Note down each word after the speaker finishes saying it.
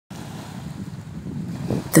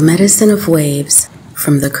The Medicine of Waves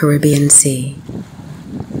from the Caribbean Sea.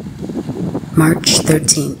 March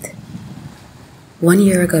 13th. 1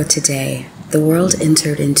 year ago today, the world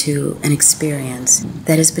entered into an experience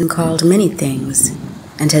that has been called many things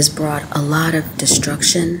and has brought a lot of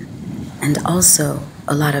destruction and also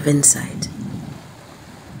a lot of insight.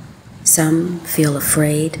 Some feel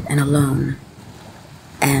afraid and alone,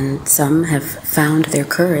 and some have found their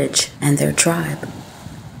courage and their tribe.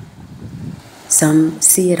 Some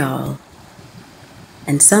see it all,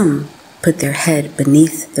 and some put their head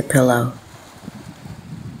beneath the pillow.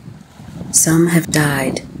 Some have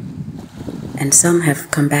died, and some have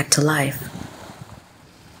come back to life.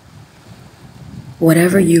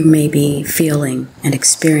 Whatever you may be feeling and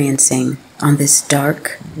experiencing on this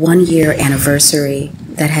dark 1 year anniversary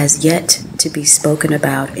that has yet to be spoken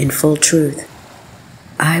about in full truth,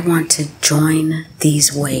 I want to join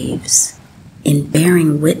these waves in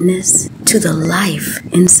bearing witness to the life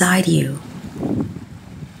inside you.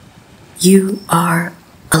 You are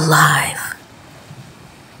alive.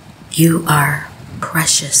 You are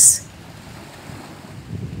precious.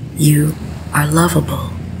 You are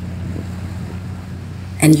lovable.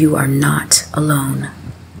 And you are not alone.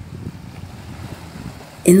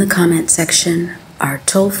 In the comment section are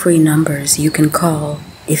toll-free numbers you can call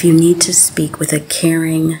if you need to speak with a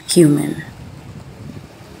caring human.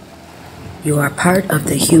 You are part of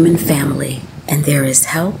the human family, and there is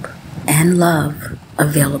help and love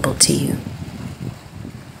available to you.